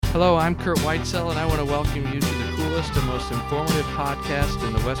Hello, I'm Curt Whitesell, and I want to welcome you to the coolest and most informative podcast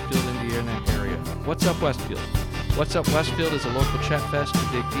in the Westfield, Indiana area. What's Up Westfield? Whats Up Westfield is a local chat fest to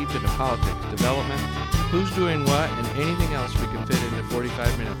dig deep into politics, development, who's doing what, and anything else we can fit into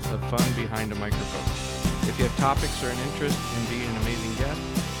 45 minutes of fun behind a microphone. If you have topics or an interest in being an amazing guest,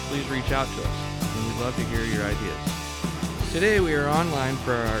 please reach out to us, and we'd love to hear your ideas. Today we are online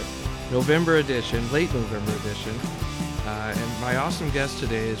for our November edition, late November edition. And my awesome guest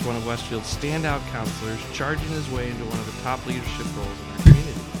today is one of Westfield's standout councilors, charging his way into one of the top leadership roles in our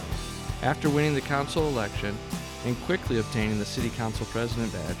community. After winning the council election and quickly obtaining the city council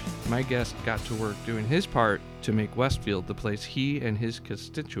president badge, my guest got to work doing his part to make Westfield the place he and his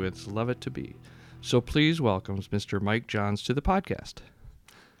constituents love it to be. So please welcome Mr. Mike Johns to the podcast.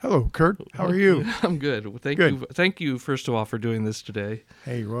 Hello, Curt. How are you? I'm good. Well, thank you, first of all, for doing this today.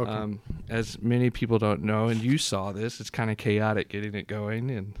 Hey, you're welcome. As many people don't know, and you saw this, it's kind of chaotic getting it going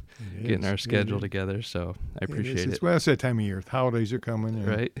and getting our schedule together, so I appreciate it. Well, it's that time of year. The holidays are coming. And,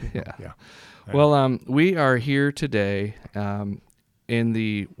 right? Yeah. Yeah. Well, we are here today in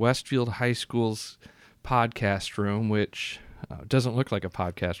the Westfield High School's podcast room, which doesn't look like a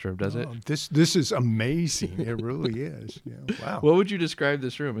podcast room, does it? This is amazing. It really is. Yeah. Wow. What would you describe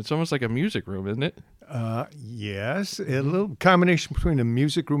this room? It's almost like a music room, isn't it? Yes, a little combination between a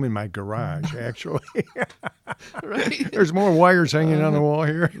music room and my garage, actually. Right. There's more wires hanging on the wall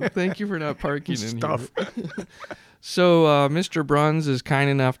here. Thank you for not parking in Stuff. here. So Mr. Bruns is kind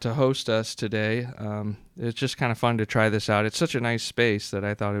enough to host us today. It's just kind of fun to try this out. It's such a nice space that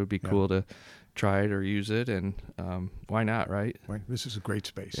I thought it would be cool to try it or use it, and why not, right? Right. This is a great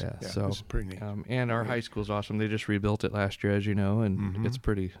space. Yeah, so this is pretty neat. And our high school's awesome. They just rebuilt it last year, as you know, and it's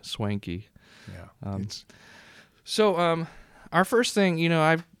pretty swanky. Yeah. So our first thing,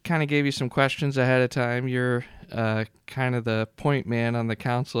 I kind of gave you some questions ahead of time. You're kind of the point man on the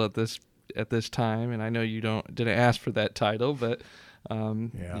council at this time, and I know you didn't ask for that title, but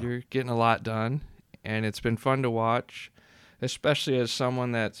you're getting a lot done, and it's been fun to watch, especially as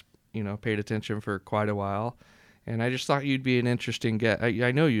someone that's paid attention for quite a while. And I just thought you'd be an interesting guest.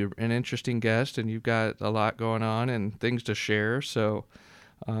 I know you're an interesting guest, and you've got a lot going on and things to share. So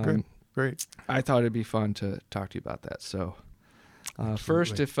Good. Great. I thought it'd be fun to talk to you about that. So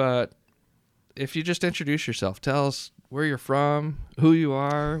first, if you just introduce yourself, tell us where you're from, who you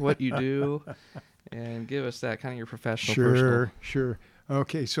are, what you do, and give us that kind of your professional personal. Sure.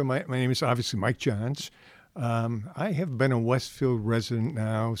 Okay, so my name is obviously Mike Johns. I have been a Westfield resident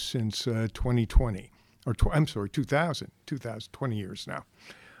now since 2020, or 2000, 20 years now.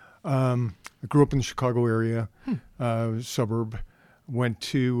 I grew up in the Chicago area, suburb, went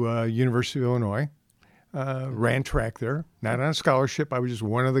to University of Illinois, ran track there, not on a scholarship. I was just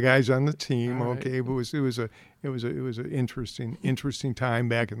one of the guys on the team. All okay, right. but it was an interesting time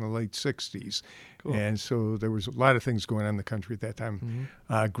back in the late 60s. Cool. And so there was a lot of things going on in the country at that time.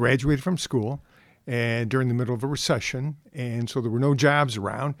 Graduated from school and during the middle of a recession, and so there were no jobs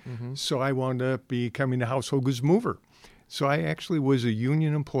around. So I wound up becoming a household goods mover. So I actually was a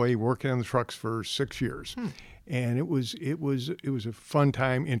union employee working on the trucks for 6 years. And it was a fun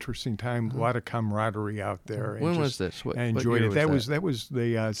time, interesting time, a lot of camaraderie out there. When was this? I enjoyed it. That was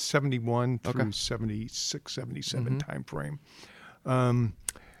the 71 through Okay. 76, 77 time frame.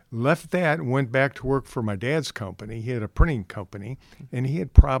 Left that and went back to work for my dad's company. He had a printing company, and he had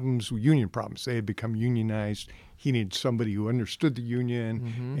union problems. They had become unionized. He needed somebody who understood the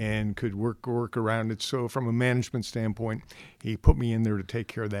union and could work around it. So from a management standpoint, he put me in there to take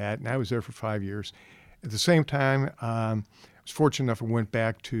care of that, and I was there for 5 years. At the same time, I was fortunate enough and went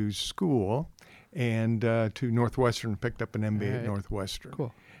back to school and to Northwestern, picked up an MBA at Northwestern.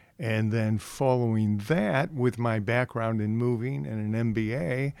 Cool. And then following that, with my background in moving and an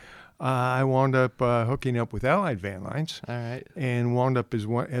MBA, I wound up hooking up with Allied Van Lines. All right. And wound up as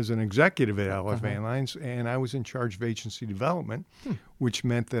an executive at Allied Van Lines, and I was in charge of agency development, which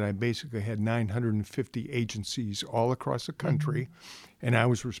meant that I basically had 950 agencies all across the country, and I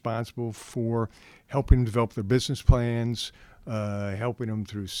was responsible for helping them develop their business plans, helping them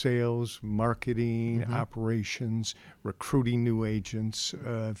through sales, marketing, operations, recruiting new agents,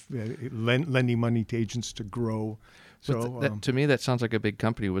 lending money to agents to grow. So to me, that sounds like a big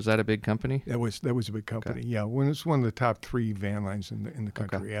company. Was that a big company? That was a big company. Okay. Yeah, it's one of the top 3 van lines in the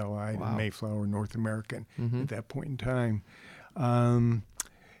country, Allied, and Mayflower, North American at that point in time.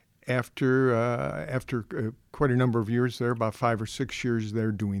 After quite a number of years there, about 5 or 6 years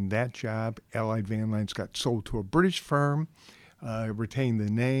there doing that job, Allied Van Lines got sold to a British firm, retained the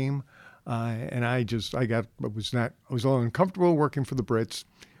name, and I was a little uncomfortable working for the Brits.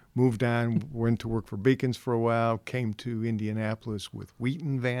 moved on, went to work for Beacons for a while, came to Indianapolis with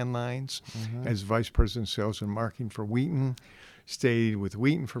Wheaton Van Lines as Vice President of Sales and Marketing for Wheaton. Stayed with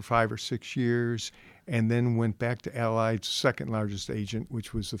Wheaton for 5 or 6 years, and then went back to Allied's second largest agent,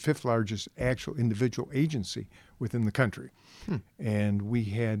 which was the 5th largest actual individual agency within the country. And we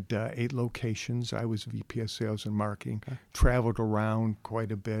had 8 locations. I was VP of Sales and Marketing, traveled around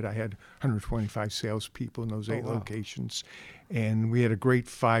quite a bit. I had 125 salespeople in those 8 locations. And we had a great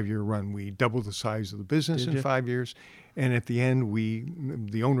 5-year run. We doubled the size of the business in 5 years. And at the end,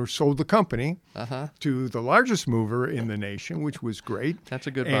 the owner sold the company to the largest mover in the nation, which was great. That's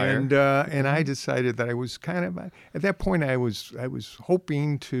a good buyer. And I decided that I was kind of, at that point, I was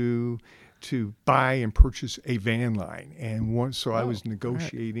hoping to buy and purchase a van line. And so I was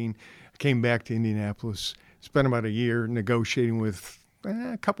negotiating. I came back to Indianapolis, spent about a year negotiating with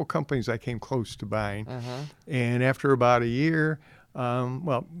a couple companies I came close to buying. And after about a year,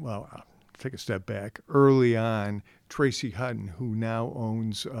 I'll take a step back. Early on, Tracy Hutton, who now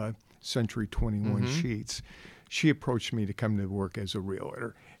owns Century 21 Sheets, she approached me to come to work as a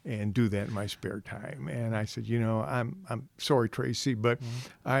realtor and do that in my spare time. And I said, I'm sorry, Tracy, but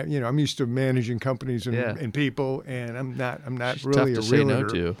I'm used to managing companies and people, and I'm not She's really tough a to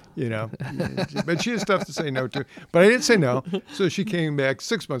realtor. say no to. But she is tough to say no to. But I did say no. So she came back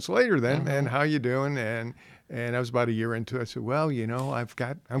 6 months later then, and how you doing? And I was about a year into it. I said, well,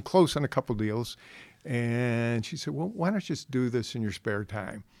 I'm close on a couple deals. And she said, well, why don't you just do this in your spare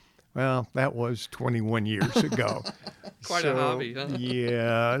time? Well, that was 21 years ago. Quite a hobby, huh?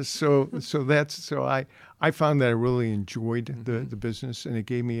 Yeah. So I found that I really enjoyed the business, and it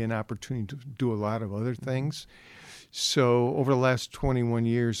gave me an opportunity to do a lot of other things. So over the last 21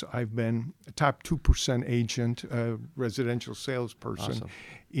 years, I've been a top 2% agent, residential salesperson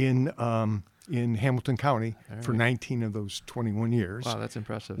in Hamilton County for 19 of those 21 years. Wow, that's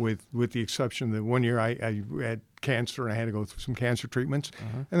impressive. With the exception that 1 year I had cancer and I had to go through some cancer treatments.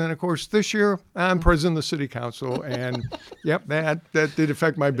 And then, of course, this year I'm president of the city council, and that did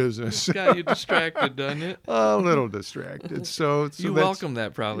affect my business. Got you distracted, doesn't it? A little distracted. So you welcome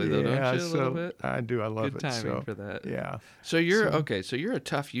that probably, though, don't you, a little bit? I do. I love it. Good timing for that. Yeah. So you're a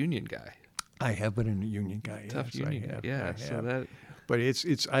tough union guy. I have been a union guy. Tough union guy. Yeah. So that. But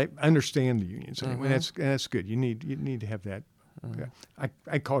I understand the unions anyway. That's good. You need to have that.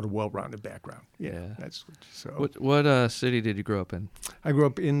 I call it a well-rounded background. Yeah. That's so. What city did you grow up in? I grew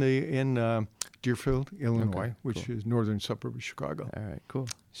up in Deerfield, Illinois, which is northern suburb of Chicago. All right, cool.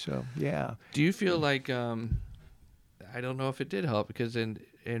 So yeah. Do you feel like I don't know if it did help, because in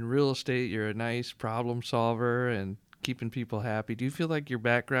real estate you're a nice problem solver and keeping people happy. Do you feel like your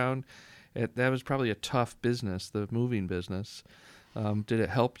background, that was probably a tough business, the moving business? Did it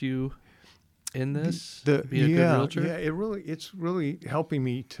help you in this? Be a good realtor? Yeah, it's really helping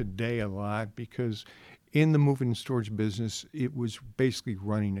me today a lot, because in the moving and storage business, it was basically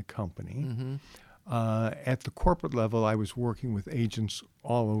running a company. At the corporate level, I was working with agents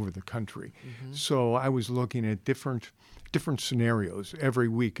all over the country. So I was looking at different scenarios. Every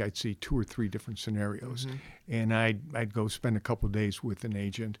week I'd see 2 or 3 different scenarios. And I'd go spend a couple of days with an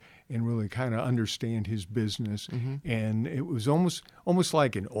agent and really kind of understand his business. And it was almost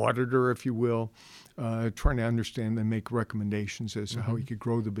like an auditor, if you will, trying to understand and make recommendations as to how he could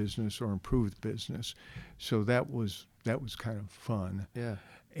grow the business or improve the business. So that was kind of fun. Yeah.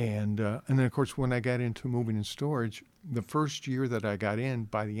 And then, of course, when I got into moving and storage, the first year that I got in,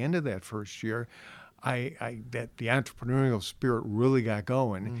 by the end of that first year, that the entrepreneurial spirit really got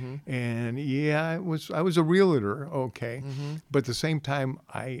going. And I was a realtor, but at the same time,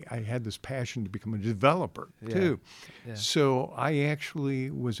 I had this passion to become a developer too. Yeah. So I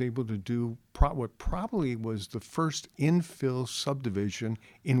actually was able to do what probably was the first infill subdivision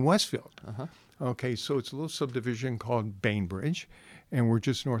in Westfield. Okay, so it's a little subdivision called Bainbridge, and we're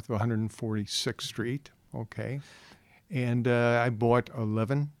just north of 146th Street, okay? And I bought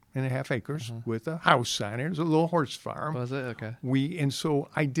 11.5 acres with a house on it. It was a little horse farm. Was it? Okay. And so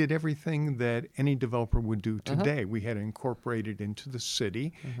I did everything that any developer would do today. We had incorporated into the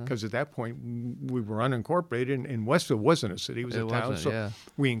city, because at that point we were unincorporated, and Westfield wasn't a city; it was a town. So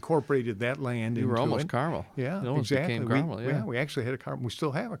we incorporated that land. You were almost Carmel. Yeah, it almost exactly. Became Carmel, we actually had a Carmel. We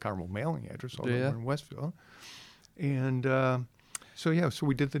still have a Carmel mailing address, although we're in Westfield. And so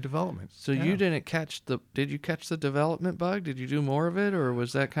we did the development. So you didn't did you catch the development bug? Did you do more of it, or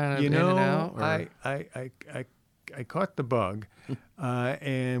was that kind of in and out? I caught the bug.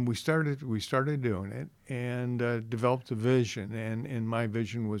 And we started doing it and developed a vision. And my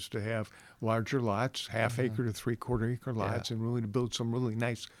vision was to have larger lots, half-acre to three-quarter-acre lots, and really to build some really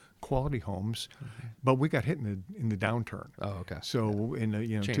nice quality homes. But we got hit in the downturn. Oh, okay. So in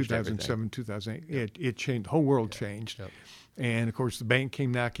Changed 2007, 2008, it changed. The whole world changed. Yep. And of course, the bank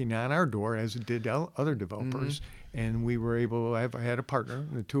came knocking on our door, as it did other developers. And we were able. I had a partner.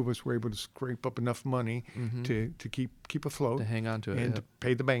 And the two of us were able to scrape up enough money to keep afloat, To hang on to it. and Yep. to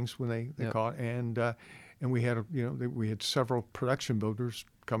pay the banks when they Yep. caught. And we had we had several production builders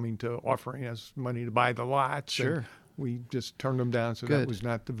coming to offering us money to buy the lots. Sure. And we just turned them down. So Good. that was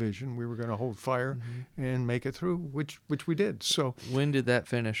not the vision. We were going to hold fire and make it through, which we did. So When did that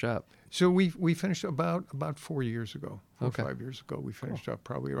finish up? we finished about 4 years ago, 4 Okay. or 5 years ago. We finished up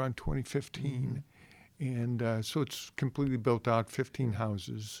probably around 2015. And so it's completely built out, 15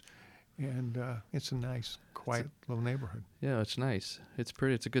 houses. And it's a nice, quiet little neighborhood. Yeah, it's nice. It's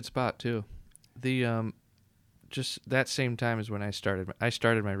pretty. It's a good spot too. The just that same time as when I started. I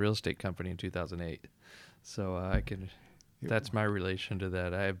started my real estate company in 2008, so I can. That's my relation to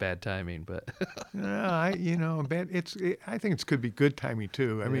that. I have bad timing, but I think it could be good timing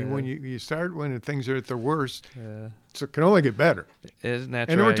too. I mean, when you start when things are at their worst, it can only get better. isn't that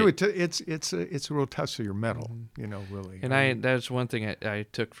And right? number two, it's a real test of your mettle, really. And that's one thing I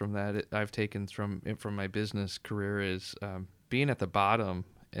took from that. I've taken from my business career is being at the bottom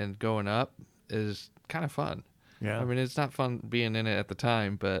and going up is kind of fun. Yeah. I mean, it's not fun being in it at the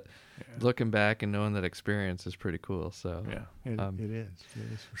time, but looking back and knowing that experience is pretty cool. So Yeah, it is.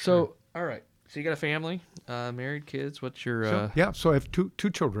 It is for So sure. all right. So you got a family, married, kids. What's your So I have two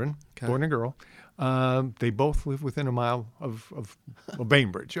children, Okay. boy and a girl. They both live within a mile of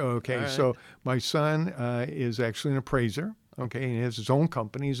Bainbridge. Okay, All right. so my son is actually an appraiser. Okay, and he has his own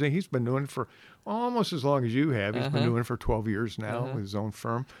company. He's been doing it for almost as long as you have. He's been doing it for 12 years now with his own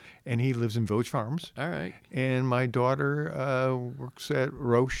firm, and he lives in Village Farms. all right? And my daughter works at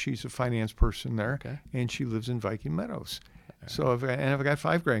Roche. She's a finance person there, Okay. and she lives in Viking Meadows. So I've got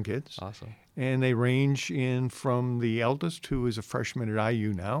 5 grandkids. Awesome. And they range in from the eldest, who is a freshman at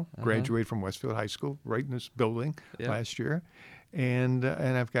IU now, graduated from Westfield High School, right in this building last year. And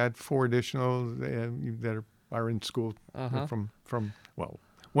I've got 4 additional that are in school from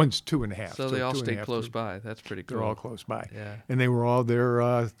one's 2.5. So they all stay 2.5 close to- by. That's pretty cool. They're all close by. Yeah. And they were all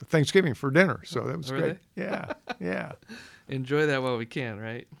there Thanksgiving for dinner, so that was Were great. Yeah, yeah, Enjoy that while we can,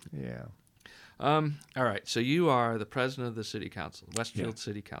 right? yeah. All right. So you are the president of the city council, Westfield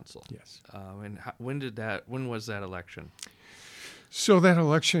City Council. Yes. And when was that election? So that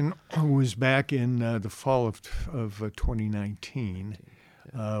election was back in the fall of 2019.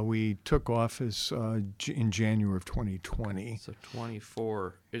 We took office in January of 2020. So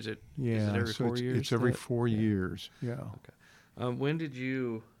 24. Is it? Yeah, Is it every so 4 years? it's every that- 4 years. Yeah. When did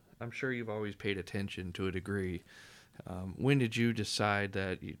you? I'm sure you've always paid attention to a degree. When did you decide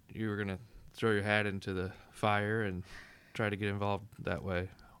that you were going to throw your hat into the fire and try to get involved that way?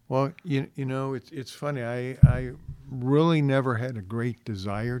 Well, it's funny. I really never had a great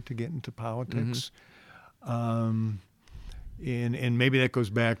desire to get into politics. And maybe that goes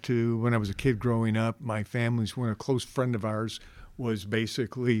back to when I was a kid growing up. My family's one, a close friend of ours was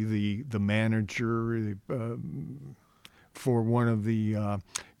basically the manager for one of the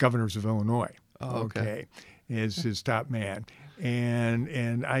governors of Illinois. Oh, okay. As his top man.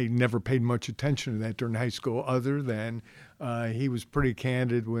 And I never paid much attention to that during high school, other than he was pretty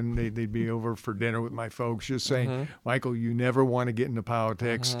candid when they'd be over for dinner with my folks, just saying, Michael, you never want to get into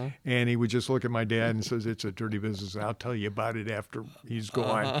politics. And he would just look at my dad and says, it's a dirty business. I'll tell you about it after he's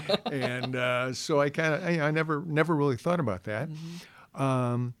gone. And so I kind of, I never really thought about that.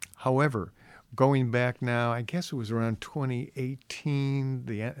 However, going back now, I guess it was around 2018,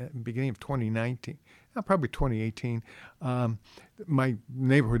 the beginning of 2019, probably 2018, my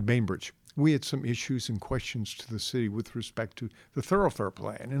neighborhood, Bainbridge, we had some issues and questions to the city with respect to the thoroughfare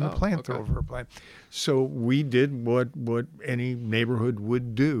plan and the planned thoroughfare plan. So we did what any neighborhood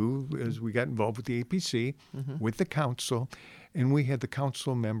would do, as we got involved with the APC, with the council, and we had the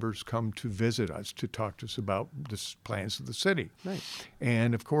council members come to visit us to talk to us about the plans of the city. Nice.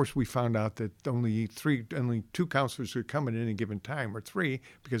 And of course, we found out that only 2 councilors could come at any given time, or 3,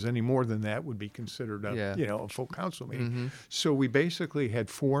 because any more than that would be considered a full council meeting. So we basically had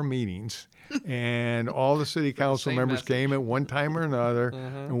 4 meetings, and all the city council Same members message. came at one time or another,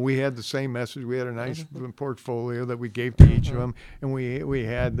 and we had the same message. We had a nice portfolio that we gave to each of them, and we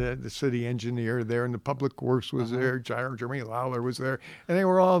had the city engineer there, and the public works was there. Jeremy Lawler was there, and they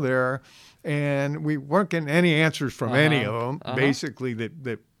were all there, and we weren't getting any answers from any of them, basically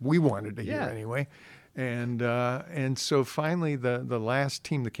that we wanted to hear anyway. And so finally, the last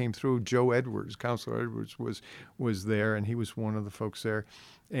team that came through, Joe Edwards, Councilor Edwards, was there, and he was one of the folks there.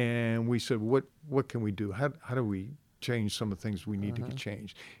 And we said, what can we do? How do we change some of the things we need to get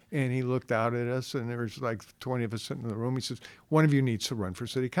changed? And he looked out at us, and there was like 20 of us sitting in the room. He says, one of you needs to run for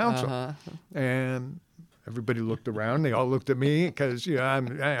city council. And everybody looked around. They all looked at me because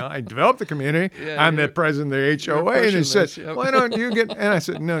I developed the community. Yeah, I'm the president of the HOA. And he said, why don't you get? And I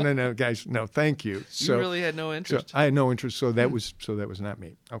said, no, guys, no, thank you. So, you really had no interest. So I had no interest. So that was not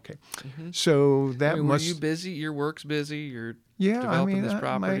me. Okay. So that were you busy? Your work's busy. You're Yeah, developing this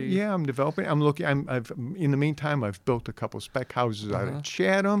property. I'm developing. I'm looking. I've in the meantime, I've built a couple spec houses out of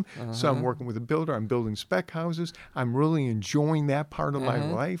Chatham. So I'm working with a builder. I'm building spec houses. I'm really enjoying that part of my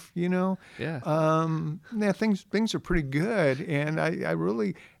life. Yeah. Yeah, things are pretty good, and I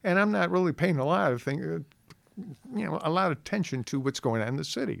really, and I'm not really paying a lot of things. A lot of attention to what's going on in the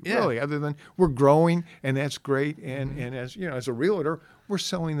city, really, other than we're growing, and that's great. And as as a realtor, we're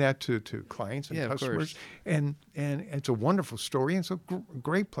selling that to clients and customers, and it's a wonderful story, and it's a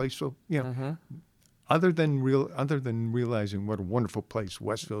great place. So other than realizing what a wonderful place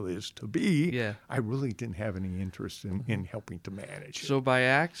Westfield is to be, I really didn't have any interest in helping to manage it. So by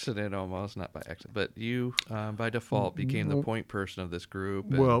accident, almost not by accident, but you by default became the point person of this group.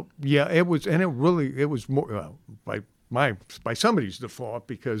 It was more by somebody's default,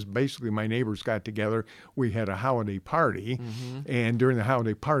 because basically my neighbors got together. We had a holiday party, and during the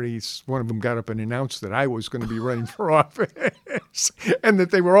holiday parties, one of them got up and announced that I was going to be running for office, and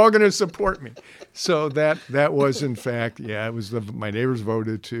that they were all going to support me. So that was, in fact, it was my neighbors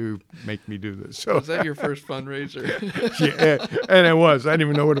voted to make me do this. So was that your first fundraiser? and it was. I didn't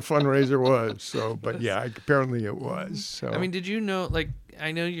even know what a fundraiser was. So, but apparently it was. So I mean, did you know?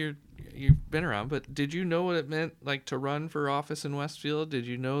 I know you've been around, but did you know what it meant, to run for office in Westfield? Did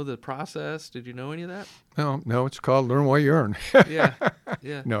you know the process? Did you know any of that? No, it's called learn what you earn. Yeah.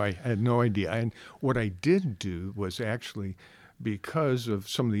 No, I had no idea. And what I did do was actually, because of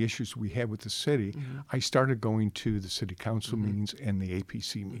some of the issues we had with the city, I started going to the city council meetings and the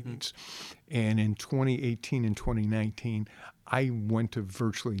APC meetings. And in 2018 and 2019, I went to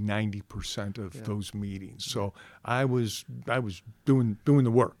virtually 90% of those meetings. So I was doing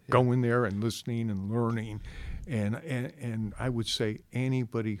the work, going there and listening and learning. And I would say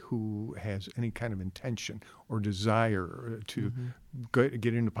anybody who has any kind of intention or desire to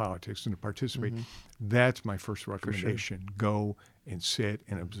get into politics and to participate, that's my first recommendation. Sure. Go and sit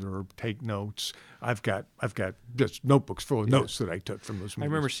and observe, take notes. I've got just notebooks full of notes that I took from those meetings. I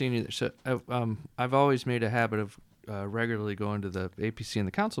remember seeing you there. So I've always made a habit of regularly going to the APC and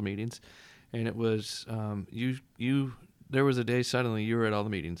the council meetings, and it was there was a day suddenly you were at all the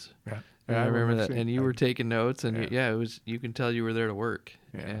meetings. Yeah. I remember that, and you were taking notes, and it was, you can tell you were there to work.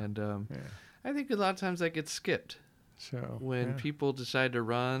 Yeah. And I think a lot of times that gets skipped. So when people decide to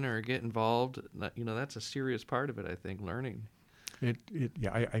run or get involved, that's a serious part of it. I think learning.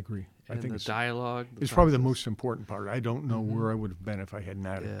 I agree. And I think the dialogue. It's probably the most important part. I don't know where I would have been if I had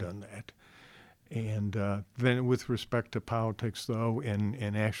not have done that. And then with respect to politics, though,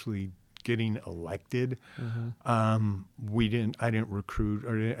 and actually getting elected, I didn't recruit,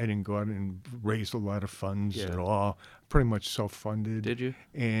 or I didn't go out and raise a lot of funds at all. Pretty much self-funded. Did you?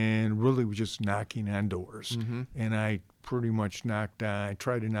 And really was just knocking on doors. And I pretty much I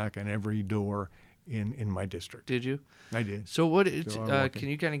tried to knock on every door in my district. Did you? I did. So can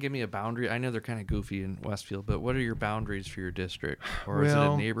you kind of give me a boundary? I know they're kind of goofy in Westfield, but what are your boundaries for your district? Or is it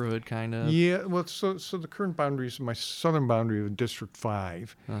a neighborhood kind of? Yeah, well, so the current boundaries, my southern boundary of District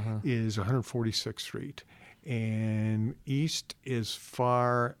 5 is 146th Street. And east as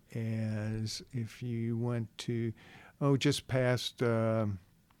far as if you went to, just past the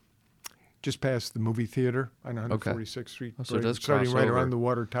movie theater on 146th Street. So it does starting cross right over. around the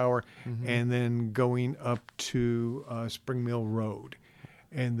water tower, and then going up to Spring Mill Road,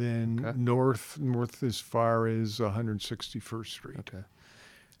 and then north as far as 161st Street. Okay.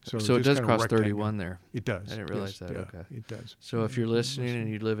 So it does cross 31 there. It does. I didn't realize that. Okay. It does. So if you're listening and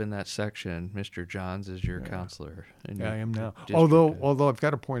you live in that section, Mr. Johns is your counselor. I am now. Although I've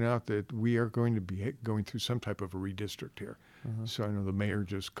got to point out that we are going to be going through some type of a redistrict here. So I know the mayor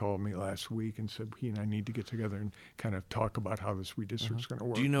just called me last week and said he and I need to get together and kind of talk about how this redistrict is going to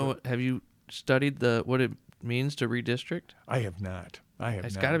work. Do you know? Have you studied what it means to redistrict? I have not.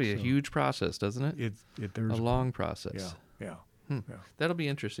 It's got to be a huge process, doesn't it? There's a long process. Yeah. That'll be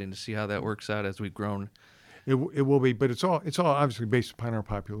interesting to see how that works out as we've grown. It will be, but it's all obviously based upon our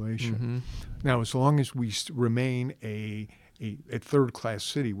population. Now, as long as we remain a third-class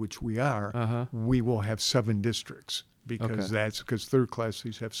city, which we are, we will have 7 districts because Okay. because third-class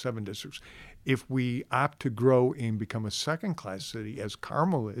cities have 7 districts. If we opt to grow and become a second-class city, as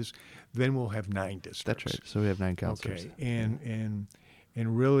Carmel is, then we'll have 9 districts. That's right. So we have 9 councilors. Okay,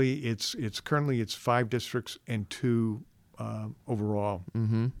 and really, it's currently 5 districts and 2 overall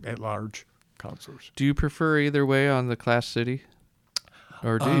at-large councilors. Do you prefer either way on the class city,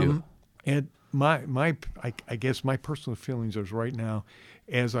 or do you? And I guess my personal feelings is right now,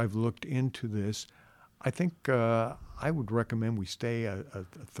 as I've looked into this, I think I would recommend we stay a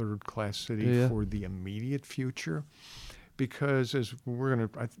third-class city for the immediate future, because as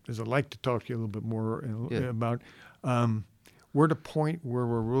I'd like to talk to you a little bit more about, we're at a point where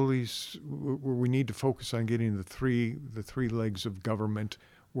where we need to focus on getting the three legs of government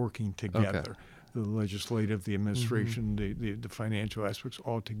working together. Okay. The legislative, the administration, the financial aspects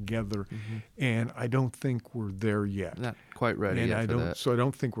all together, and I don't think we're there yet. Not quite ready yet for that. So I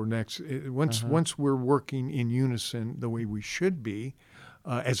don't think we're next. Once we're working in unison the way we should be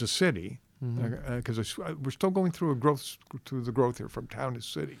as a city, because we're still going through the growth here from town to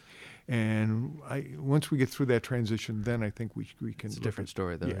city, and once we get through that transition, then I think we can. It's a different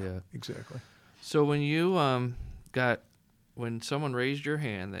story, though. Yeah, exactly. So when you when someone raised your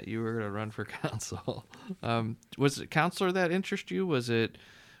hand that you were going to run for council, was it councilor that interested you?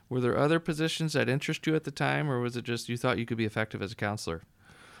 Were there other positions that interest you at the time, or was it just you thought you could be effective as a councilor?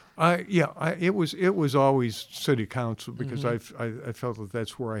 It was always city council, because I felt that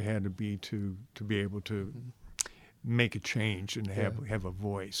that's where I had to be be able to make a change and have a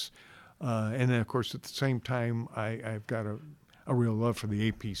voice. And then, of course, at the same time, I've got a real love for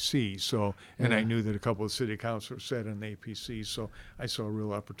the APC. So, and I knew that a couple of city councilors sat in the APC, so I saw a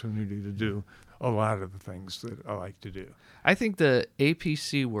real opportunity to do a lot of the things that I like to do. I think the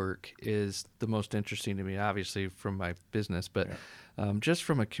APC work is the most interesting to me, obviously from my business, but just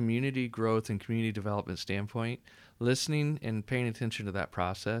from a community growth and community development standpoint, listening and paying attention to that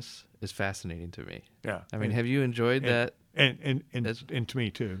process is fascinating to me. Yeah. I mean, have you enjoyed that? And to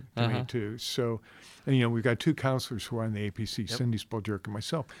me too. Me too. So, and, we've got 2 counselors who are on the APC, Cindy Spoljerk and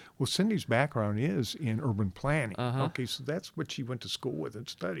myself. Well, Cindy's background is in urban planning. Okay, so that's what she went to school with and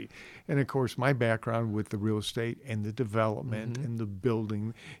studied. And of course, my background with the real estate and the development and the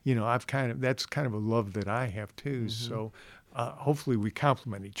building, that's kind of a love that I have too. So, hopefully we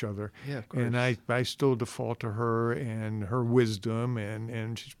complement each other. Yeah, of course. And I still default to her and her wisdom,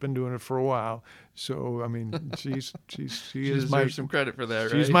 and she's been doing it for a while. So I mean, she deserves some credit for that,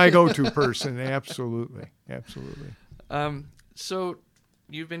 right? She's my go-to person. Absolutely. So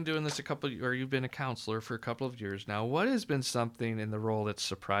you've been doing this you've been a counselor for a couple of years now. What has been something in the role that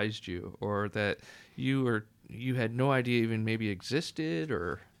surprised you, or that you had no idea even maybe existed,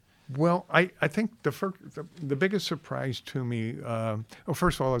 or? Well, I think the biggest surprise to me,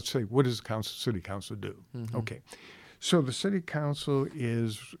 first of all, let's say, what does the city council do? Okay. So the city council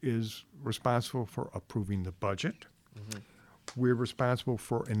is responsible for approving the budget. We're responsible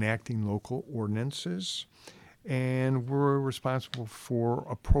for enacting local ordinances, and we're responsible for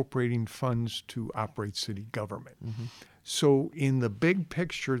appropriating funds to operate city government. So in the big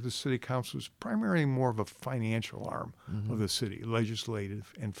picture, the city council is primarily more of a financial arm of the city,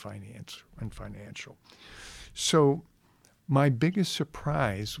 legislative and financial. So my biggest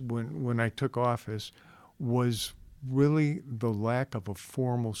surprise when I took office was really the lack of a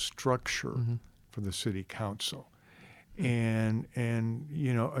formal structure for the city council. And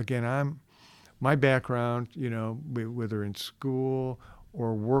again, my background, whether in school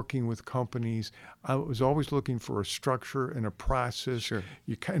or working with companies, I was always looking for a structure and a process. Sure.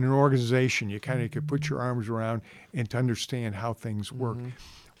 In an organization, you kind of could put your arms around and to understand how things work.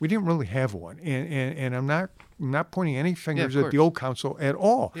 We didn't really have one, and I'm not pointing any fingers at the old council at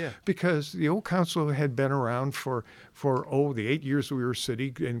all, because the old council had been around for the 8 years that we were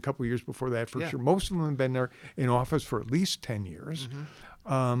city, and a couple of years before that for sure. Most of them had been there in office for at least 10 years.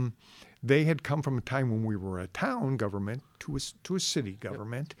 They had come from a time when we were a town government to a city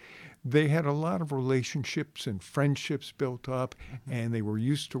government. They had a lot of relationships and friendships built up, and they were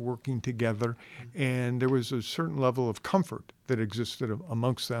used to working together, and there was a certain level of comfort that existed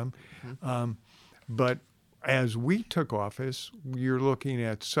amongst them. But as we took office, you're looking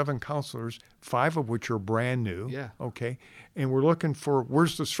at 7 councilors, 5 of which are brand new. Okay, and we're looking for,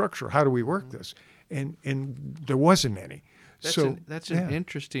 where's the structure? How do we work this? And there wasn't any. That's an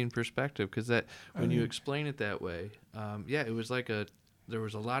interesting perspective, because when you explain it that way, it was like there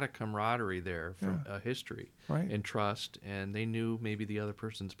was a lot of camaraderie there from history and trust, and they knew maybe the other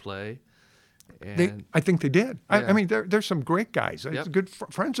person's play. And I think they did. I mean, there's some great guys. Good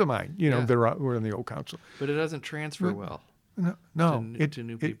friends of mine, that were in the old council. But it doesn't transfer well. No, to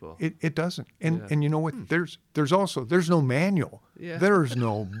new people. It doesn't. And Yeah. and you know what? There's no manual. Yeah. There's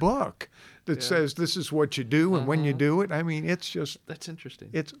no book that says this is what you do and when you do it. I mean, it's just That's interesting.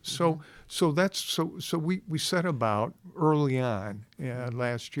 it's so we set about early on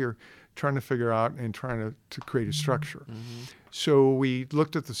last year trying to figure out and trying to create a structure. So we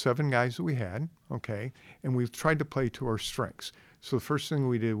looked at the 7 guys that we had, okay, and we tried to play to our strengths. So the first thing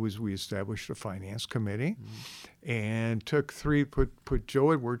we did was we established a finance committee and put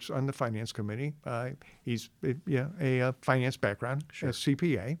Joe Edwards on the finance committee. He's a finance background, a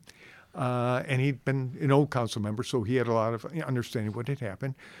CPA. And he'd been an old council member, so he had a lot of understanding of what had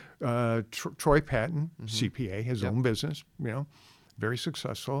happened. Troy Patton, CPA, his own business, very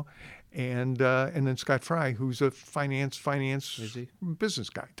successful. And then Scott Fry, who's a finance business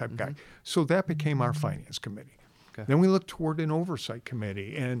guy type guy. So that became our finance committee. Okay. Then we looked toward an oversight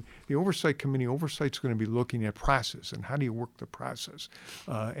committee, and the oversight committee oversight is going to be looking at process and how do you work the process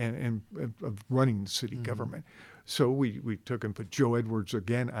and of running the city government. So we took and put Joe Edwards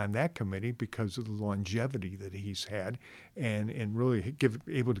again on that committee because of the longevity that he's had and really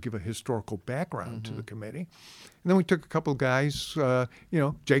able to give a historical background to the committee. And then we took a couple of guys,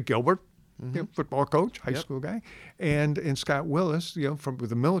 Jake Gilbert, football coach, high school guy, and Scott Willis,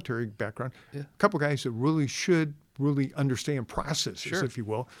 with a military background, a couple of guys that should really understand processes, if you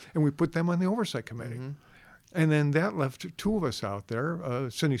will, and we put them on the oversight committee. And then that left 2 of us out there,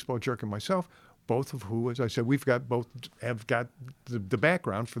 Cindy Spoljerk and myself, both of who, as I said, have got the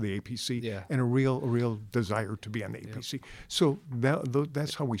background for the APC and a real desire to be on the APC. So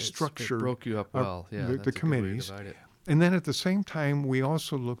that's how we structure. It broke you up well. The committees. And then at the same time, we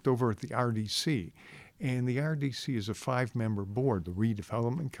also looked over at the RDC. And the RDC is a 5-member board, the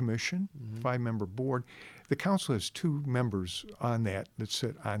Redevelopment Commission, 5-member board. The council has 2 members on that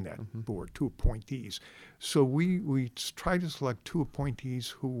sit on that board, 2 appointees. So we tried to select 2 appointees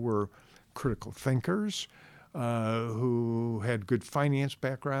who were critical thinkers, who had good finance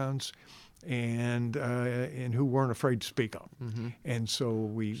backgrounds, and who weren't afraid to speak up. And so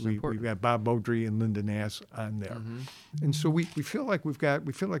we got Bob Beaudry and Linda Nass on there. And so we feel like we've got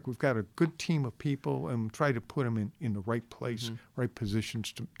a good team of people and try to put them in the right place, right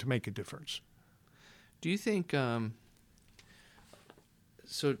positions to make a difference. Do you think the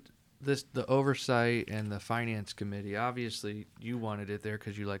oversight and the finance committee, obviously you wanted it there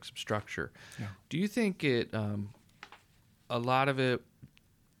because you like some structure. Yeah. Do you think it a lot of it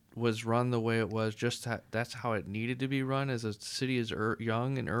was run the way it was, that's how it needed to be run as a city is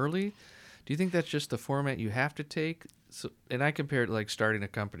young and early? Do you think that's just the format you have to take? So, and I compare it to like starting a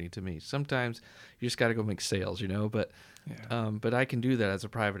company to me. Sometimes you just got to go make sales, but I can do that as a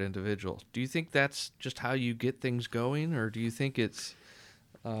private individual. Do you think that's just how you get things going, or do you think it's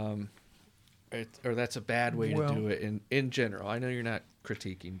or that's a bad way to do it in general? I know you're not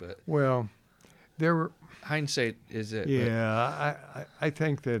critiquing, but there were hindsight is it? Yeah, I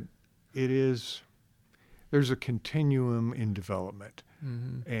think that it is. There's a continuum in development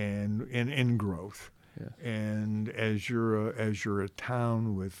and in growth. Yeah. And as you're a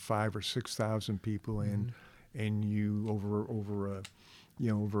town with 5,000 or 6,000 people in, and you over a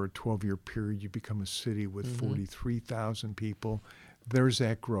 12-year period, you become a city with 43,000 people. There's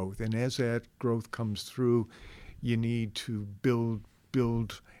that growth, and as that growth comes through, you need to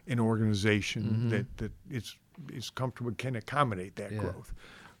build an organization that is comfortable, can accommodate that growth.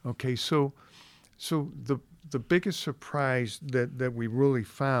 Okay, so the biggest surprise that we really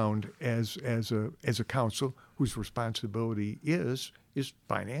found as a council whose responsibility is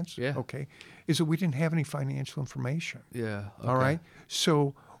finance, okay, is that we didn't have any financial information. Yeah. Okay. All right.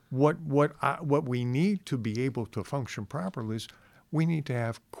 So what we need to be able to function properly is we need to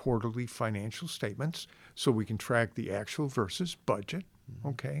have quarterly financial statements so we can track the actual versus budget.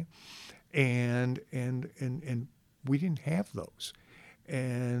 Okay, and we didn't have those.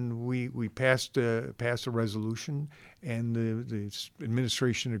 And we passed a resolution, and the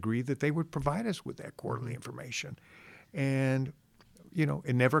administration agreed that they would provide us with that quarterly information. And,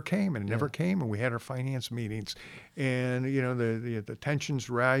 it never came, and we had our finance meetings. And, the tensions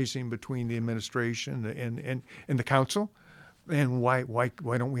rising between the administration and the council. And why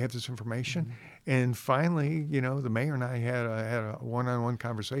don't we have this information? And finally, the mayor and I had a one-on-one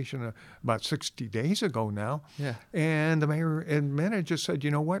conversation about 60 days ago now. Yeah. And the mayor admitted, just said,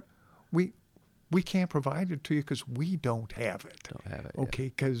 you know what, we can't provide it to you because we don't have it. Okay,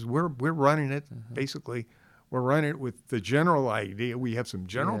 because we're running it basically. We're running it with the general idea. We have some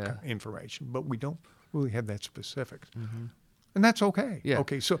general information, but we don't really have that specifics. And that's okay. Yeah.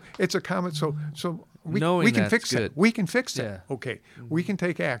 Okay. So it's a comment. So knowing we can that's fix good. that. We can fix that. Yeah. Okay. We can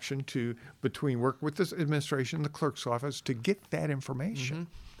take action between work with this administration, the clerk's office, to get that information.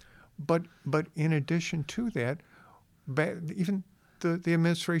 But in addition to that, even the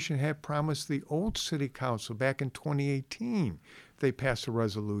administration had promised the old city council back in 2018. They passed a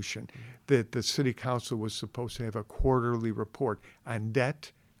resolution that the city council was supposed to have a quarterly report on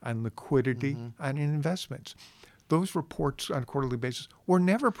debt, on liquidity, on investments. Those reports on a quarterly basis were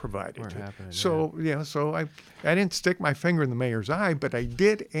never provided. So I didn't stick my finger in the mayor's eye, but I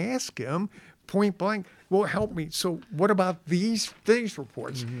did ask him point blank, well, help me. So what about these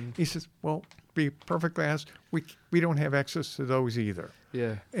reports? He says, well, be perfectly honest, we don't have access to those either.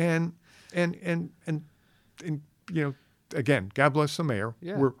 Yeah. And again, God bless the mayor.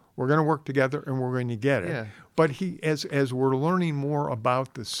 Yeah. We're going to work together and we're going to get it. Yeah. But as we're learning more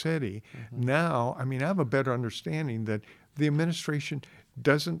about the city now, I have a better understanding that the administration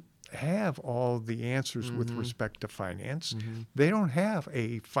doesn't have all the answers with respect to finance. They don't have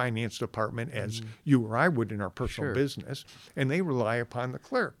a finance department as you or I would in our personal business, and they rely upon the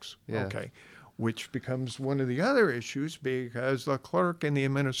clerks. Yeah. Okay. Which becomes one of the other issues because the clerk and the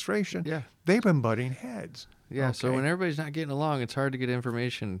administration, they've been butting heads. Yeah, okay. So when everybody's not getting along, it's hard to get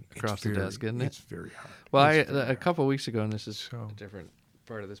information across the desk, isn't it? It's very hard. Well, a couple of weeks ago, and this is a different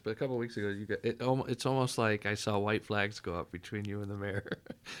part of this, but a couple of weeks ago, it's almost like I saw white flags go up between you and the mayor.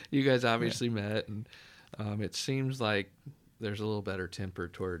 You guys obviously met, and it seems like there's a little better temper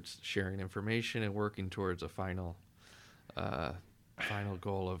towards sharing information and working towards a final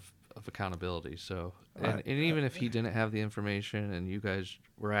goal of accountability. So, and even if he didn't have the information and you guys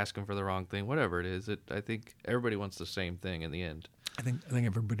were asking for the wrong thing, whatever it is, I think everybody wants the same thing in the end. I think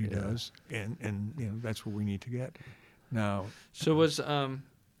everybody does, and that's what we need to get. Now, so was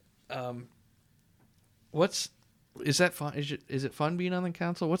is that fun? Is it fun being on the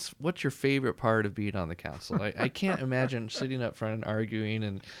council? What's your favorite part of being on the council? I can't imagine sitting up front and arguing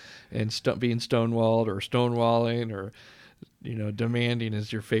and being stonewalled or stonewalling or demanding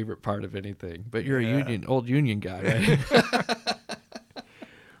is your favorite part of anything. But you're a old union guy, right?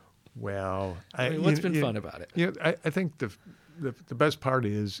 Well, what's been fun about it? I think the best part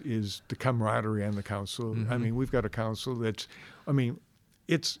is the camaraderie on the council. We've got a council that's,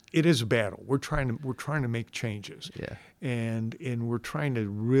 it is a battle. We're trying to make changes. Yeah. And we're trying to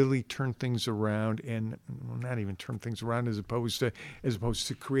really turn things around, and not even turn things around as opposed to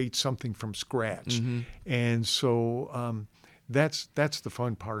create something from scratch. And so that's the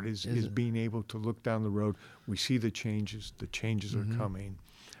fun part is being able to look down the road. We see the changes. The changes are coming.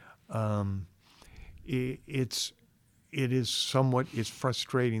 It's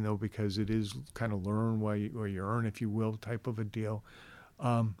frustrating though, because it is kind of learn while you earn, if you will, type of a deal.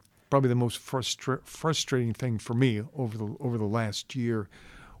 Probably the most frustrating thing for me over the last year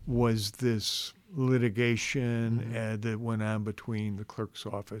was this litigation that went on between the clerk's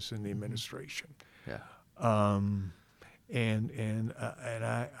office and the administration. Yeah. And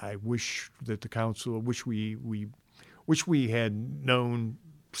I wish that the council, wish we had known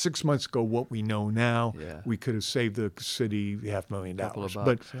 6 months ago what we know now. Yeah. We could have saved the city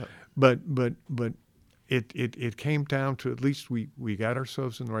 $500,000. But it came down to, at least we got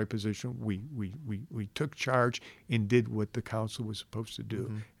ourselves in the right position. We took charge and did what the council was supposed to do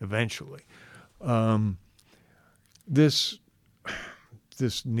eventually. This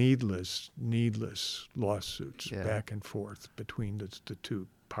needless lawsuits back and forth between the two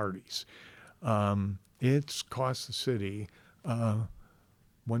parties. It's cost the city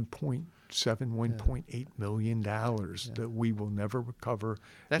 $1.8 million that we will never recover.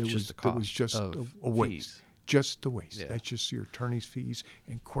 That's just the cost. It was just a waste. Fees. Just the waste. Yeah. That's just your attorney's fees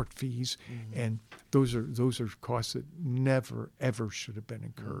and court fees, and those are costs that never ever should have been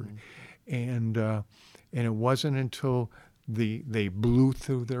incurred. And it wasn't until they blew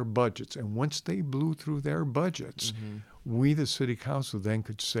through their budgets, and once they blew through their budgets, we, the city council, then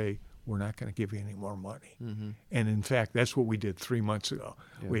could say, we're not going to give you any more money. And in fact, that's what we did 3 months ago.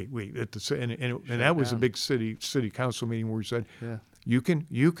 Yeah. And that was a big city council meeting where we said, you can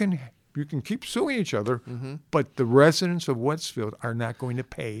keep suing each other, but the residents of Westfield are not going to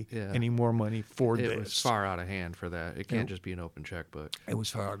pay any more money for this. It was far out of hand for that. It can't just be an open checkbook. It was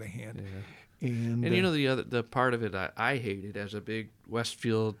far out of hand. Yeah. And the part of it I hated as a big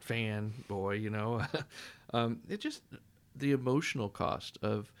Westfield fan boy, it just the emotional cost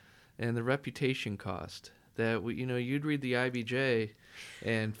of and the reputation cost that you'd read the IBJ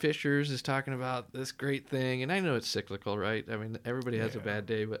and Fishers is talking about this great thing, and I know it's cyclical, right? Everybody has a bad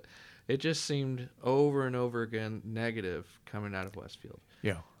day, but it just seemed over and over again negative coming out of Westfield.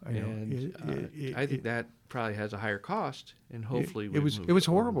 Yeah, I know. And I think that probably has a higher cost, and hopefully it was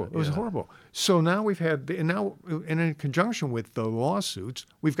horrible. It was horrible. So now we've had, and in conjunction with the lawsuits,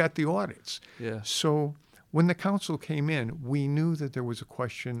 we've got the audits. Yeah. So when the council came in, we knew that there was a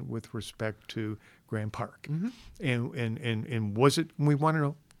question with respect to Grand Park, and was it? We want to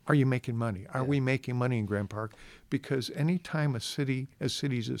know: are you making money? Are we making money in Grand Park? Because anytime a city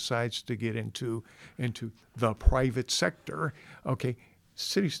decides to get into the private sector, okay.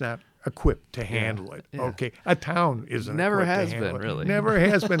 City's not equipped to handle it. Yeah. Okay, a town isn't. Never equipped has to handle been, it. really. Never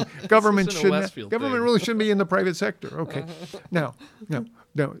has been. Government This isn't a Westfield government thing. really shouldn't be in the private sector. Okay, now,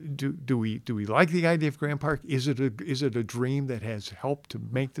 do we like the idea of Grand Park? Is it a dream that has helped to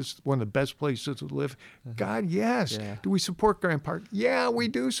make this one of the best places to live? God, yes. Yeah. Do we support Grand Park? Yeah, we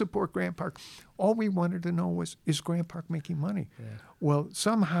do support Grand Park. All we wanted to know was, is Grand Park making money? Yeah. Well,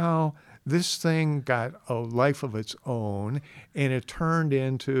 somehow this thing got a life of its own, and it turned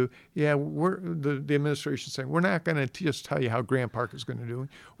into, the administration saying, we're not going to just tell you how Grand Park is going to do it.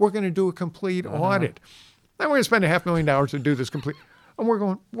 We're going to do a complete audit. Then we're going to spend $500,000 to do this complete. And we're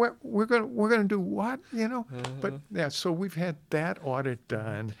going, we're going to do what? But yeah, so we've had that audit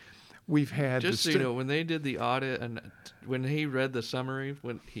done. We've had just so you know, when they did the audit and when he read the summary,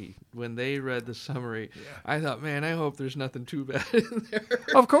 when they read the summary, I thought, man, I hope there's nothing too bad in there.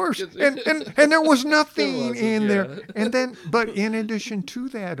 Of course, and there was nothing in there. Yeah. And then, but in addition to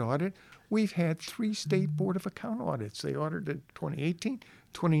that audit, we've had 3 state Board of Account audits. They audited 2018,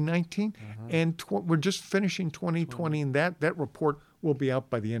 2019, and we're just finishing 2020, and that report will be out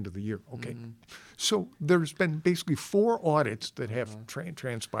by the end of the year. Okay. So there's been basically 4 audits that have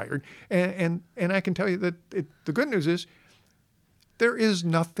transpired. And I can tell you that the good news is there is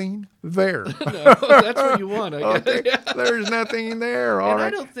nothing there. No, that's what you want, I guess. Okay. There's nothing there. All And I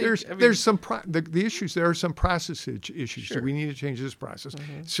right. don't think- There's some the issues. There are some process issues. Sure. So we need to change this process.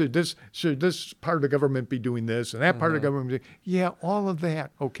 Should this part of the government be doing this and that part of the government? All of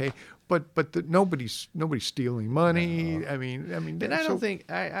that. Okay. But nobody's stealing money. No. I mean. And I don't think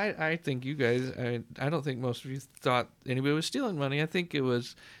I think you guys. I don't think most of you thought anybody was stealing money. I think it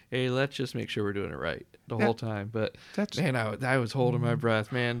was, hey, let's just make sure we're doing it right the whole time. But man, I was holding my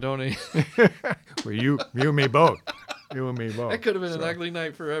breath, man. Don't I? Well, you and me both. You and me both. That could have been an ugly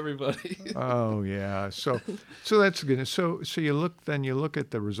night for everybody. Oh yeah. So that's good. So you look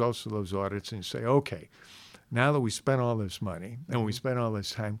at the results of those audits and you say, okay, now that we spent all this money and we spent all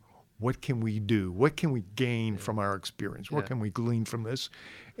this time, what can we do? What can we gain from our experience? What can we glean from this?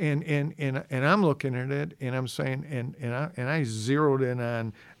 And I'm looking at it and I'm saying, and I zeroed in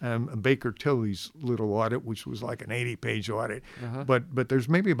on Baker Tilly's little audit, which was like an 80-page audit, but there's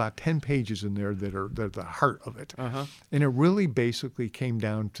maybe about 10 pages in there that are the heart of it. And it really basically came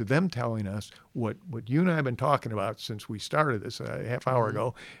down to them telling us what you and I have been talking about since we started this a half hour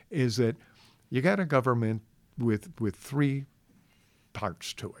ago, is that you got a government with 3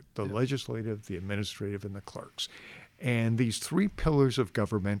 parts to it: the legislative, the administrative, and the clerks. And these 3 pillars of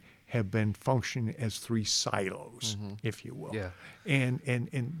government have been functioning as 3 silos, if you will. Yeah. And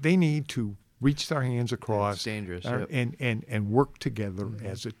they need to reach their hands across. It's dangerous. And work together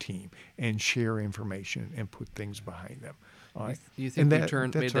as a team and share information and put things behind them. All right? You think And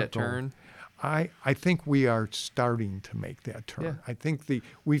we made that turn? I think we are starting to make that turn. Yeah. I think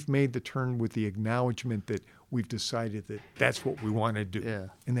we've made the turn with the acknowledgement that we've decided that that's what we want to do. Yeah.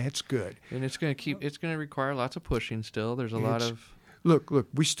 And that's good. And it's going to require lots of pushing still. There's a lot of... Look,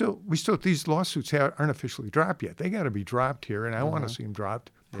 we still these lawsuits aren't officially dropped yet. They got to be dropped here, and I want to see them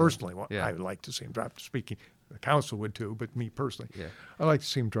dropped personally. Yeah. I would like to see them dropped. Speaking, the council would too, but me personally, Yeah. I'd like to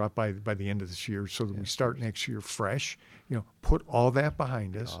see them dropped by the end of this year, so that we start next year fresh. Put all that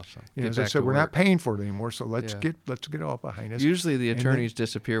behind us. Awesome. As Get I back said, to we're work. not paying for it anymore, so let's Yeah. get it all behind us. Usually the And then- attorneys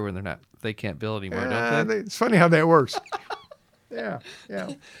disappear when they can't bill anymore, don't they? It's funny how that works. Yeah.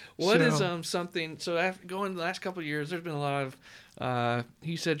 What is So- something? So after going the last couple of years, there's been a lot of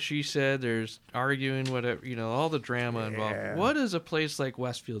he said, she said. There's arguing, whatever, all the drama involved. Yeah. What does a place like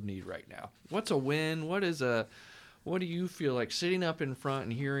Westfield need right now? What's a win? What do you feel like sitting up in front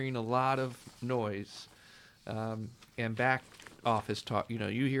and hearing a lot of noise, and back office talk?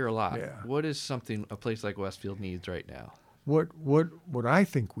 You hear a lot. Yeah. What is something a place like Westfield needs right now? What I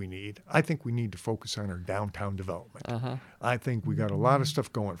think we need to focus on our downtown development. I think we got a lot of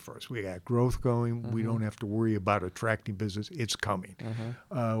stuff going for us. We got growth going. We don't have to worry about attracting business. It's coming.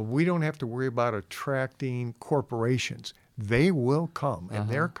 We don't have to worry about attracting corporations. They will come, and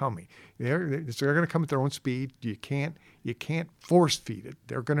they're coming. They're going to come at their own speed. You can't force feed it.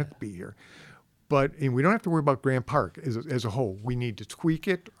 They're going to be here. But and we don't have to worry about Grant Park as a whole. We need to tweak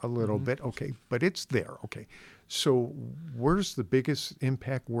it a little bit, okay, but it's there, okay. So where's the biggest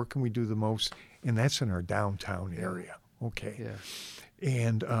impact? Where can we do the most? And that's in our downtown area, okay. Yeah.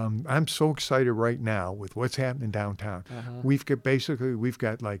 And I'm so excited right now with what's happening downtown. We've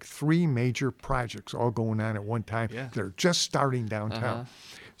got like 3 major projects all going on at one time. Yeah. They're just starting downtown.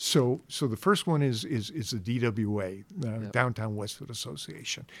 So the first one is the DWA, Downtown Westfield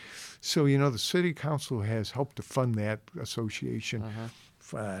Association. So the city council has helped to fund that association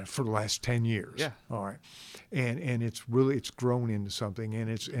for the last 10 years. Yeah. All right. And it's grown into something, and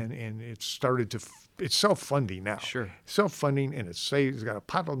it's started to it's self-funding now. Sure. Self-funding, and it's got a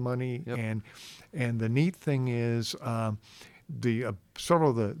pot of money. Yep. And the neat thing is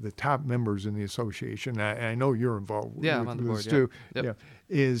several of the top members in the association, and I know you're involved with, I'm on the board, this too, Yep.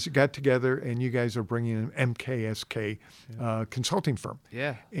 got together, and you guys are bringing an MKSK consulting firm.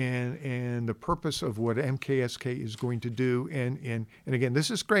 Yeah. And the purpose of what MKSK is going to do, and again,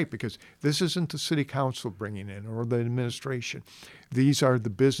 this is great because this isn't the city council bringing in or the administration. These are the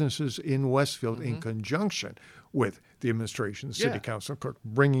businesses in Westfield in conjunction with the administration, the city council clerk,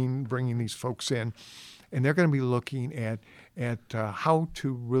 bringing these folks in. And they're going to be looking at how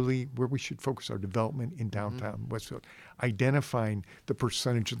to really, where we should focus our development in downtown Westfield, identifying the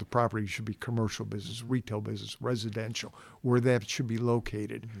percentage of the property should be commercial business, retail business, residential, where that should be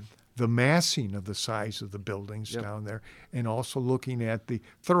located, the massing of the size of the buildings down there, and also looking at the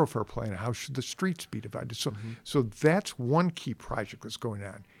thoroughfare plan, how should the streets be divided. So that's one key project that's going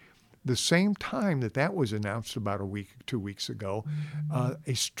on. The same time that was announced about 2 weeks ago,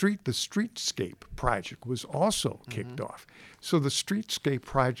 the Streetscape project was also kicked off. So the Streetscape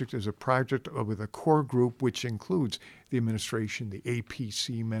project is a project with a core group which includes the administration, the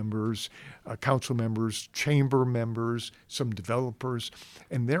APC members, council members, chamber members, some developers,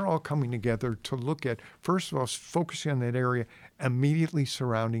 and they're all coming together to look at, first of all, focusing on that area immediately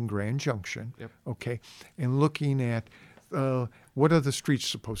surrounding Grand Junction, okay, and looking at what are the streets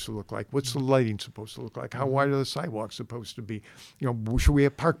supposed to look like? What's the lighting supposed to look like? How wide are the sidewalks supposed to be? Should we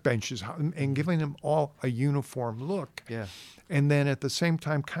have park benches? And giving them all a uniform look. Yeah. And then at the same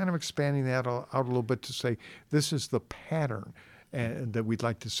time, kind of expanding that out a little bit to say, this is the pattern that we'd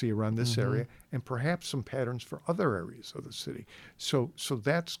like to see around this area, and perhaps some patterns for other areas of the city. So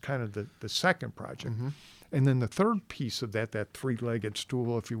that's kind of the second project. And then the third piece of that three-legged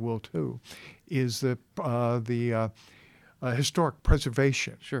stool, if you will, too, is the historic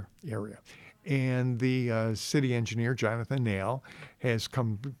preservation area. And the city engineer, Jonathan Nail, has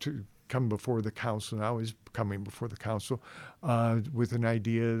come before the council, now is coming before the council with an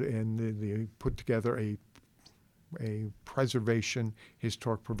idea, and they put together a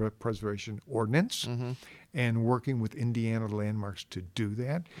historic preservation ordinance, and working with Indiana landmarks to do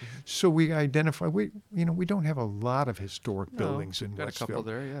that. So we identify, we don't have a lot of historic buildings in Westfield. Got a couple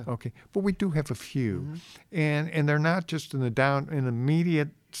there, yeah. Okay, but we do have a few, and they're not just in the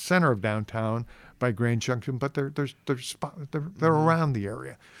immediate center of downtown by Grand Junction, but they're around the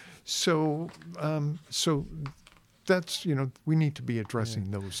area. So that's we need to be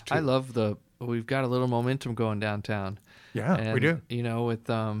addressing those too. I love we've got a little momentum going downtown. Yeah, and, we do. With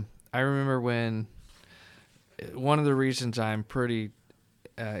I remember when one of the reasons I'm pretty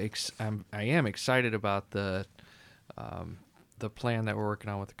I am excited about the plan that we're working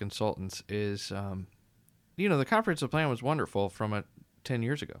on with the consultants is the comprehensive plan was wonderful from 10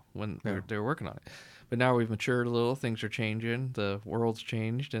 years ago when they were working on it. But now we've matured a little, things are changing, the world's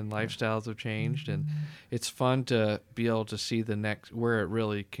changed and lifestyles have changed, and it's fun to be able to see the next, where it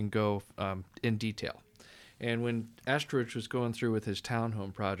really can go in detail. And when Astridge was going through with his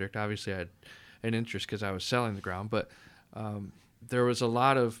townhome project, obviously I had an interest because I was selling the ground, but there was a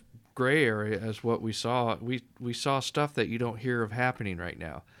lot of gray area as what we saw. We saw stuff that you don't hear of happening right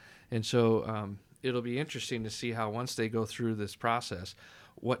now. And so it'll be interesting to see how once they go through this process,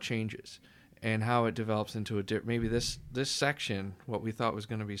 what changes and how it develops into maybe this section, what we thought was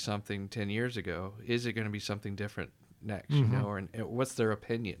going to be something 10 years ago, is it going to be something different next, or what's their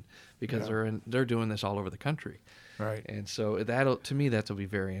opinion? Because they're doing this all over the country. Right. And so that'll be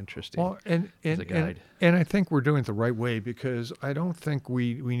very interesting. Well, and as a guide. And I think we're doing it the right way, because I don't think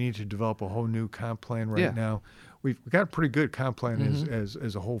we need to develop a whole new comp plan right now. We've got a pretty good comp plan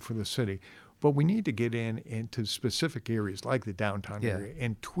as a whole for the city. But we need to get into specific areas like the downtown area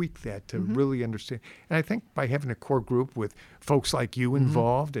and tweak that to really understand. And I think by having a core group with folks like you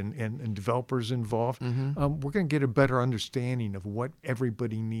involved and developers involved, we're going to get a better understanding of what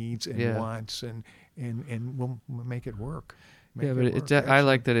everybody needs and wants, and we'll make it work. I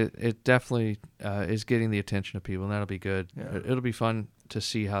like that it definitely is getting the attention of people, and that'll be good. Yeah. It'll be fun to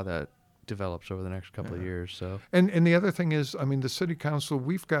see how that develops over the next couple of years. So, and the other thing is, I mean, the city council,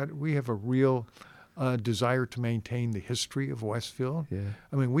 we have a real desire to maintain the history of Westfield. Yeah.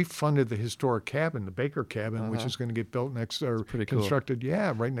 I mean, we funded the historic cabin, the Baker cabin, which is going to get built next or pretty cool. constructed,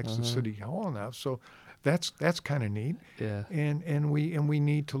 right next to City Hall now. So that's kind of neat. Yeah. And we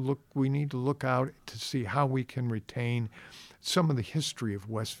need to look out to see how we can retain some of the history of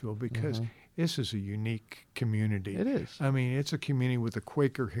Westfield, because this is a unique community. It is. I mean, it's a community with a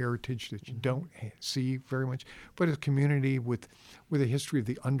Quaker heritage that you don't see very much, but a community with a history of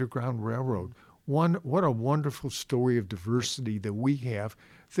the Underground Railroad. What a wonderful story of diversity that we have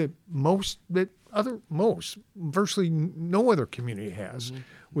that virtually no other community has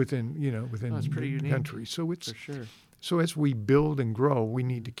within it's pretty the unique, to. So it's for sure. So as we build and grow, we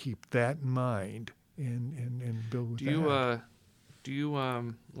need to keep that in mind and build with that. Do you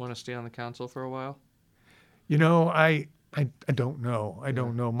want to stay on the council for a while? I don't know. I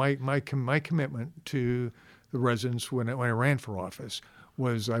don't know. My commitment to the residents when I ran for office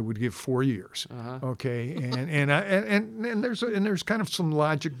was I would give 4 years. Okay, and there's kind of some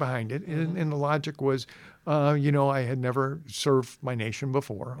logic behind it, and the logic was, I had never served my nation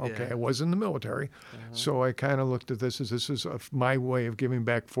before. Okay, I was in the military, so I kind of looked at this as my way of giving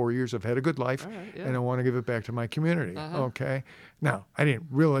back 4 years. I've had a good life, and I want to give it back to my community. Okay, now I didn't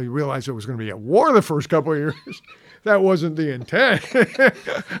really realize it was going to be a war the first couple of years. That wasn't the intent.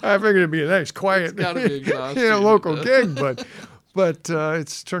 I figured it'd be a nice, quiet, local gig, but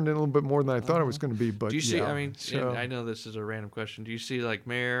it's turned in a little bit more than I thought it was going to be. But do you see? I mean, I know this is a random question. Do you see like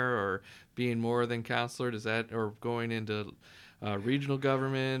mayor or being more than councilor? Does that, or going into regional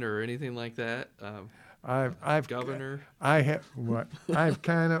government or anything like that? I've governor. I've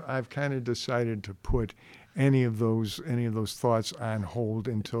kind of decided to put any of those thoughts on hold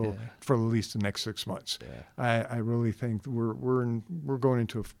until for at least the next 6 months. I really think we're going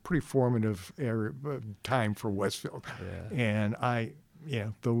into a pretty formative time for Westfield, and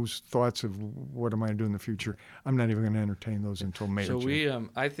those thoughts of what am I going to do in the future, I'm not even going to entertain those until May. So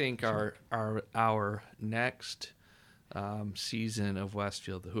I think our next season of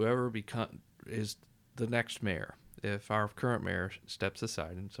Westfield, whoever is the next mayor, if our current mayor steps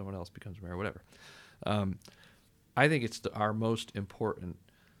aside and someone else becomes mayor, whatever. I think it's our most important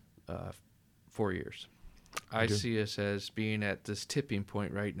 4 years. I see us as being at this tipping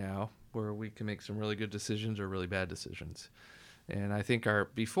point right now where we can make some really good decisions or really bad decisions. And I think our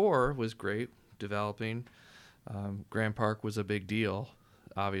before was great, developing. Grand Park was a big deal,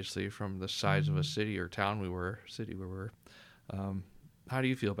 obviously, from the size of a city or town we were. How do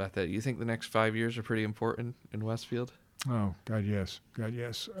you feel about that? Do you think the next 5 years are pretty important in Westfield? Oh, God, yes.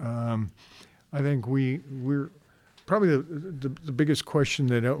 I think we're probably the biggest question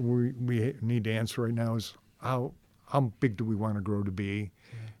that we need to answer right now is how big do we want to grow to be,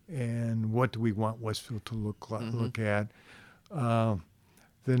 and what do we want Westfield to look at? Over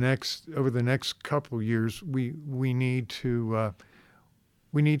the next couple of years, we need to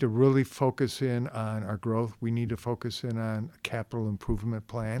really focus in on our growth. We need to focus in on a capital improvement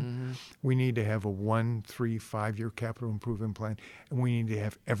plan. We need to have a 1, 3, 5 year capital improvement plan, and we need to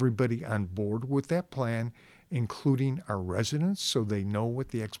have everybody on board with that plan, including our residents, so they know what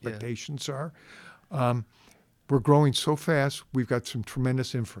the expectations are. We're growing so fast. We've got some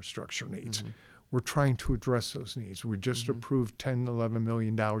tremendous infrastructure needs. We're trying to address those needs. We just approved $10, $11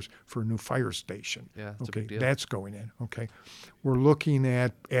 million for a new fire station. Yeah, that's a big deal. That's going in. Okay, we're looking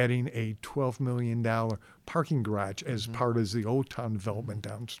at adding a $12 million parking garage as part of the Old Town development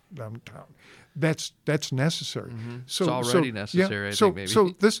downtown. That's necessary. So, it's already necessary. I think maybe.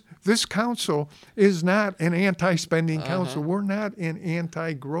 So this council is not an anti-spending council. We're not an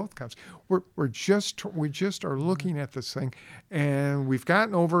anti-growth council. We just are looking at this thing, and we've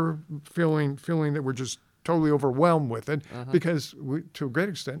gotten over feeling that we're just totally overwhelmed with it because to a great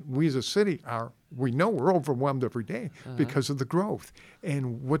extent, we as a city we know we're overwhelmed every day because of the growth.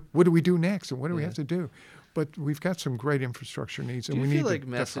 And what do we do next, and what do we have to do? But we've got some great infrastructure needs, and we need to define Do you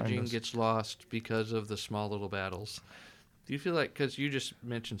feel like messaging gets lost because of the small little battles? Do you feel like, because you just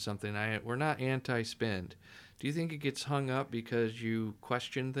mentioned something, we're not anti-spend. Do you think it gets hung up because you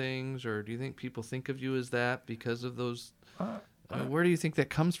question things, or do you think people think of you as that because of those? Where do you think that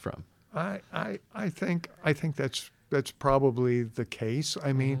comes from? I think that's probably the case.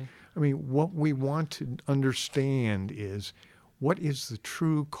 I mean, what we want to understand is, what is the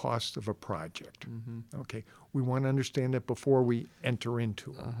true cost of a project? Okay, we want to understand it before we enter it's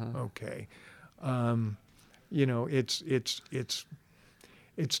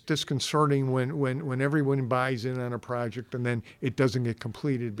it's disconcerting when everyone buys in on a project and then it doesn't get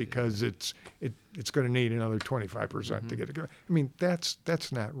completed because it's going to need another 25% to get it. I mean, that's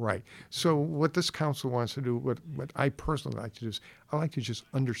not right. So what this council wants to do, what I personally like to do is I like to just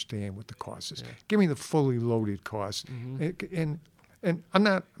understand what the cost is. Give me the fully loaded cost, and I'm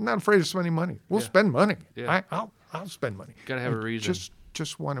not afraid of spending money. We'll spend money. I'll spend money. Got to have a reason.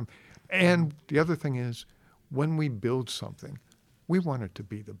 Just want to. And the other thing is, when we build something, we want it to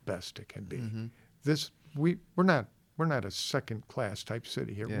be the best it can be. We're not a second class type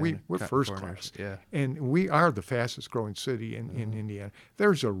city here. We're first class. And we are the fastest growing city in Indiana.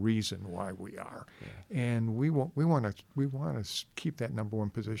 There's a reason why we are. And we want to keep that number one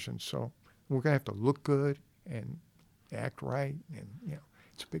position. So we're going to have to look good and act right, and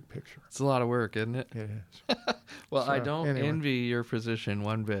it's a big picture. It's a lot of work, isn't it? It is. Well, I don't envy your position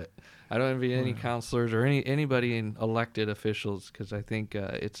one bit. I don't envy any counselors or anybody in elected officials, because I think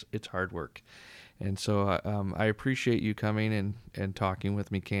it's hard work. And so I appreciate you coming and talking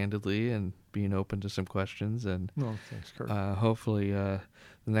with me candidly and being open to some questions. And thanks, Curt. Hopefully the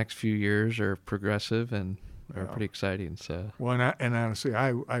next few years are progressive and are pretty exciting. So and honestly,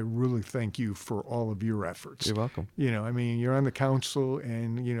 I really thank you for all of your efforts. You're welcome. I mean, you're on the council,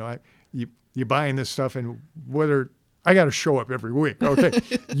 and you're buying this stuff, and whether I got to show up every week. Okay,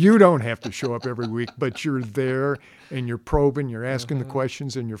 you don't have to show up every week, but you're there and you're probing, you're asking the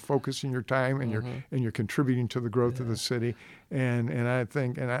questions, and you're focusing your time, and you're contributing to the growth of the city. And I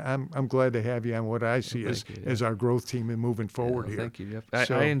think, and I'm glad to have you on what I see as our growth team and moving forward here. Thank you.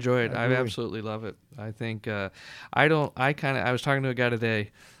 Yep. I enjoy it. I absolutely love it. I think I was talking to a guy today.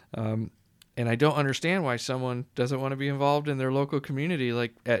 And I don't understand why someone doesn't want to be involved in their local community,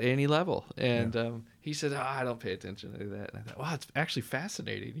 like at any level. And he said, I don't pay attention to that. And I thought, wow, it's actually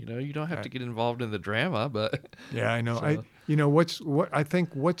fascinating. You don't have to get involved in the drama, but yeah, I know. So. I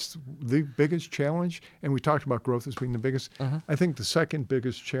think what's the biggest challenge, and we talked about growth as being the biggest. I think the second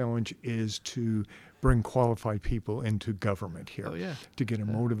biggest challenge is to bring qualified people into government here, to get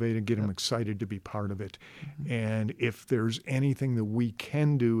them motivated, get them excited to be part of it. And if there's anything that we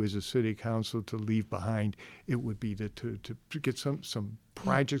can do as a city council to leave behind, it would be to get some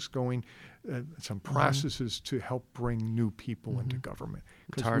projects going, some processes to help bring new people into government.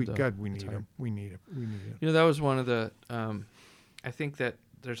 Because we need them. We need it. That was one of the, I think that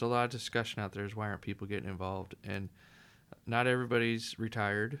there's a lot of discussion out there is why aren't people getting involved? And not everybody's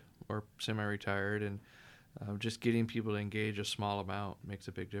retired or semi-retired, and just getting people to engage a small amount makes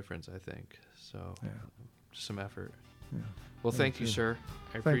a big difference, I think. So just some effort. Well, thank you, sir.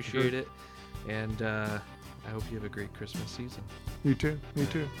 I appreciate it. And I hope you have a great Christmas season. You too. Me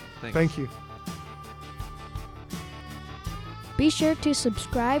too. Thanks. Thank you. Be sure to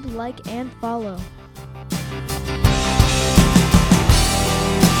subscribe, like, and follow.